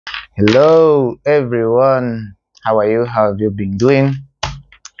Hello everyone, how are you? How have you been doing?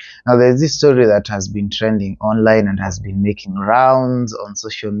 Now there's this story that has been trending online and has been making rounds on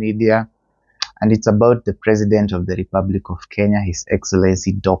social media, and it's about the President of the Republic of Kenya, His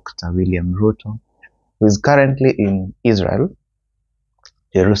Excellency Dr. William Ruto, who is currently in Israel,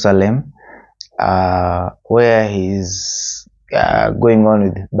 Jerusalem, where he's going on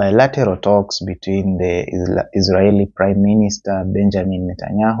with bilateral talks between the Israeli Prime Minister Benjamin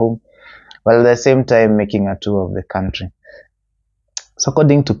Netanyahu, while at the same time making a tour of the country. So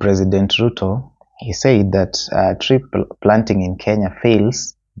according to President Ruto, he said that tree planting in Kenya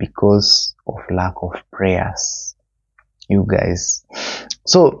fails because of lack of prayers. You guys.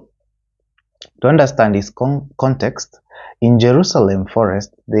 So to understand this context, in Jerusalem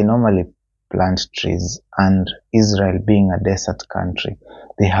forest, they normally plant trees, and Israel being a desert country,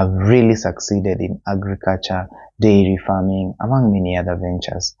 they have really succeeded in agriculture, dairy farming, among many other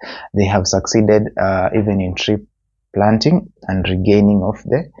ventures. They have succeeded even in tree planting and regaining of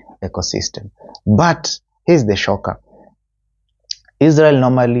the ecosystem. But here's the shocker. Israel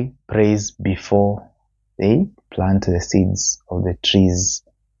normally prays before they plant the seeds of the trees.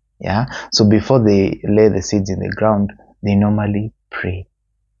 Yeah, so before they lay the seeds in the ground, they normally pray.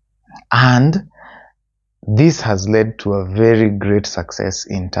 And this has led to a very great success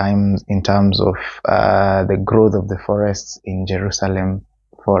in terms of the growth of the forests in Jerusalem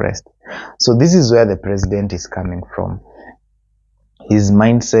forest. So this is where the president is coming from. His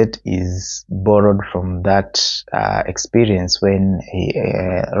mindset is borrowed from that experience when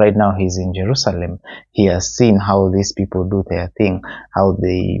right now he's in Jerusalem. He has seen how these people do their thing, how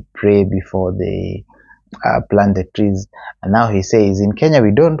they pray before they plant the trees. And now he says, in Kenya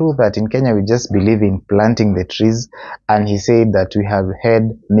we don't do that. In Kenya we just believe in planting the trees. And he said that we have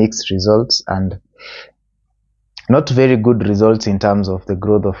had mixed results and not very good results in terms of the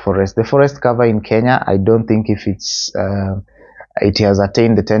growth of forest. The forest cover in Kenya, I don't think if it has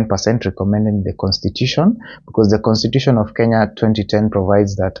attained the 10% recommended in the constitution, because the constitution of Kenya 2010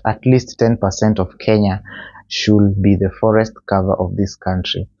 provides that at least 10% of Kenya should be the forest cover of this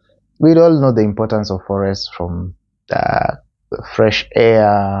country. We all know the importance of forests, from fresh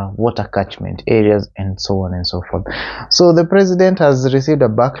air, water catchment areas, and so on and so forth. So the president has received a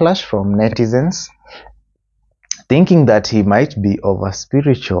backlash from netizens, thinking that he might be over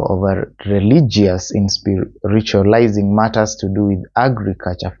spiritual, over religious in spiritualizing matters to do with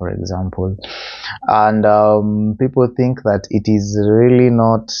agriculture, for example. And people think that it is really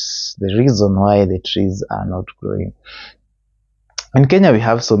not the reason why the trees are not growing. In Kenya, we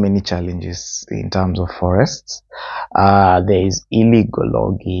have so many challenges in terms of forests. There is illegal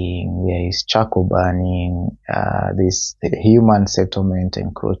logging, there is charcoal burning, this human settlement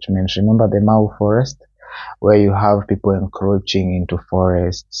encroachment. Remember the Mau forest, where you have people encroaching into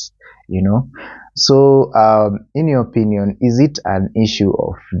forests, you know. So, in your opinion, is it an issue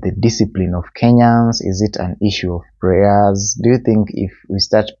of the discipline of Kenyans? Is it an issue of prayers? Do you think if we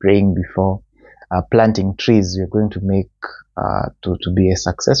start praying before planting trees, we're going to make to be as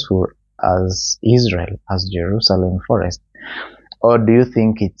successful as Israel, as Jerusalem forest? Or do you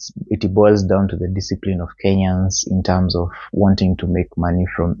think it boils down to the discipline of Kenyans in terms of wanting to make money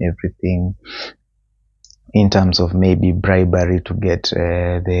from everything, in terms of maybe bribery to get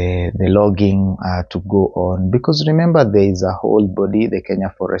the logging to go on? Because remember, there is a whole body, the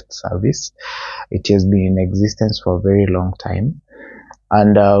Kenya Forest Service. It has been in existence for a very long time.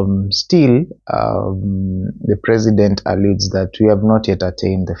 And still, the president alludes that we have not yet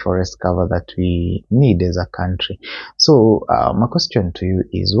attained the forest cover that we need as a country. So my question to you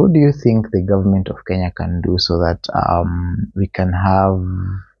is, what do you think the government of Kenya can do so that we can have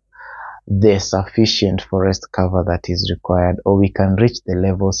the sufficient forest cover that is required, or we can reach the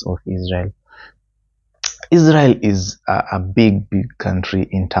levels of Israel? Israel is a big country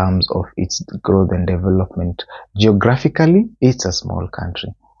in terms of its growth and development. Geographically, it's a small country,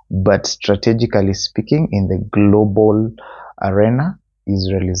 but strategically speaking, in the global arena,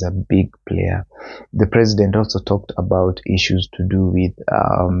 Israel is a big player. The president also talked about issues to do with,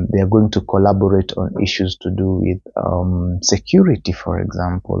 they are going to collaborate on issues to do with security, for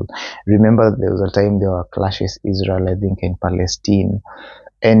example. Remember, there was a time there were clashes, Israel, I think, in Palestine.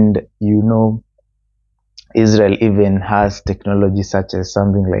 And you know, Israel even has technology such as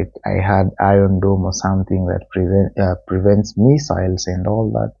something like, I had Iron Dome or something that prevents missiles and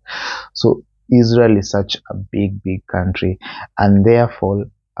all that. So Israel is such a big country, and therefore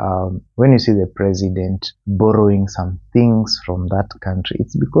when you see the president borrowing some things from that country,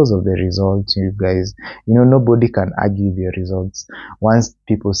 it's because of the results, you guys. You know, nobody can argue with your results. Once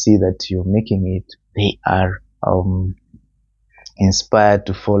people see that you're making it, they are inspired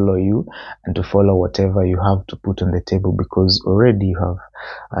to follow you and to follow whatever you have to put on the table, because already you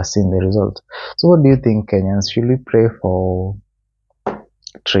have seen the result. So what do you think, Kenyans? Should we pray for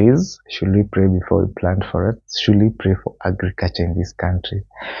trees? Should we pray before we plant forests? Should we pray for agriculture in this country?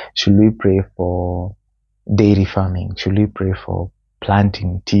 Should we pray for dairy farming? Should we pray for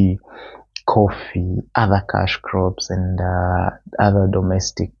planting tea, coffee, other cash crops, and other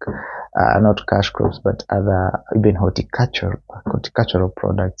domestic, not cash crops, but other, even horticultural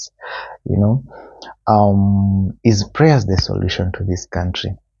products? You know, is prayers the solution to this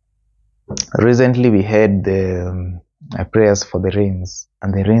country? Recently, we had the prayers for the rains,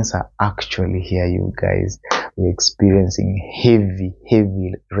 and the rains are actually here, you guys. We're experiencing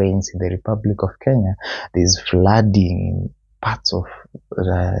heavy rains in the Republic of Kenya. There's flooding in parts of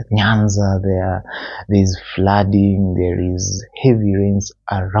Nyanza. There's flooding. There is heavy rains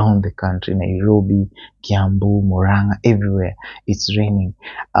around the country. Nairobi, Kiambu, Murang'a, everywhere it's raining.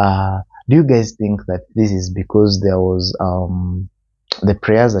 Do you guys think that this is because there was the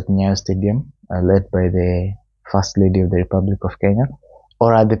prayers at Nyayo Stadium led by the First Lady of the Republic of Kenya?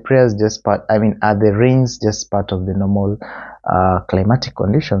 Or are the prayers just are the rains just part of the normal climatic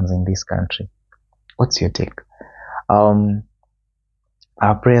conditions in this country? What's your take?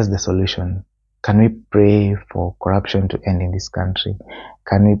 Are prayers the solution? Can we pray for corruption to end in this country?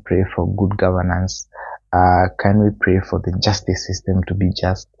 Can we pray for good governance? Can we pray for the justice system to be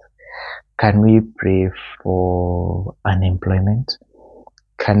just? Can we pray for unemployment?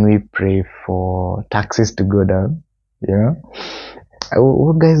 Can we pray for taxes to go down? You know,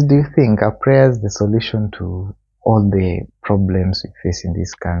 what guys do you think? Are prayers the solution to all the problems we face in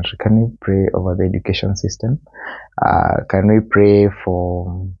this country? Can we pray over the education system? Can we pray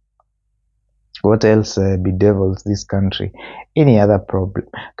for what else bedevils this country? Any other problem?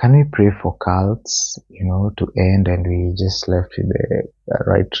 Can we pray for cults, to end, and we just left with the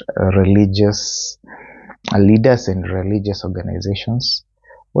right religious leaders and religious organizations?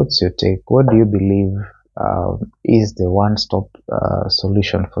 What's your take? What do you believe is the one-stop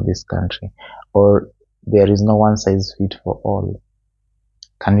solution for this country? Or there is no one size fit for all?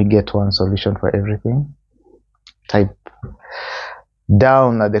 Can we get one solution for everything? Type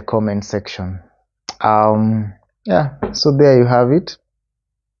down at the comment section. So there you have it.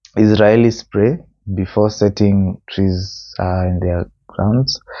 Israelis pray before setting trees in their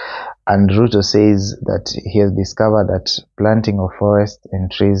grounds. And Ruto says that he has discovered that planting of forests and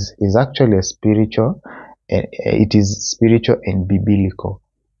trees is actually it is spiritual and biblical.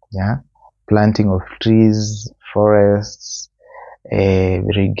 Yeah, planting of trees, forests,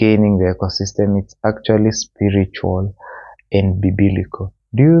 regaining the ecosystem, it's actually spiritual and biblical.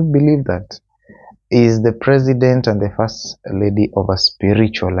 Do you believe that? Is the president and the first lady over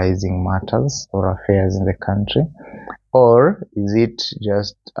spiritualizing matters or affairs in the country? Or is it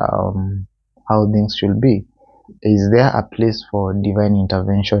just how things should be? Is there a place for divine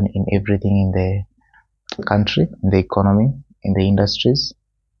intervention in everything in the country, in the economy, in the industries?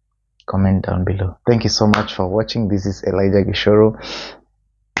 Comment down below. Thank you so much for watching. This is Elijah Gichuru.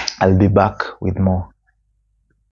 I'll be back with more.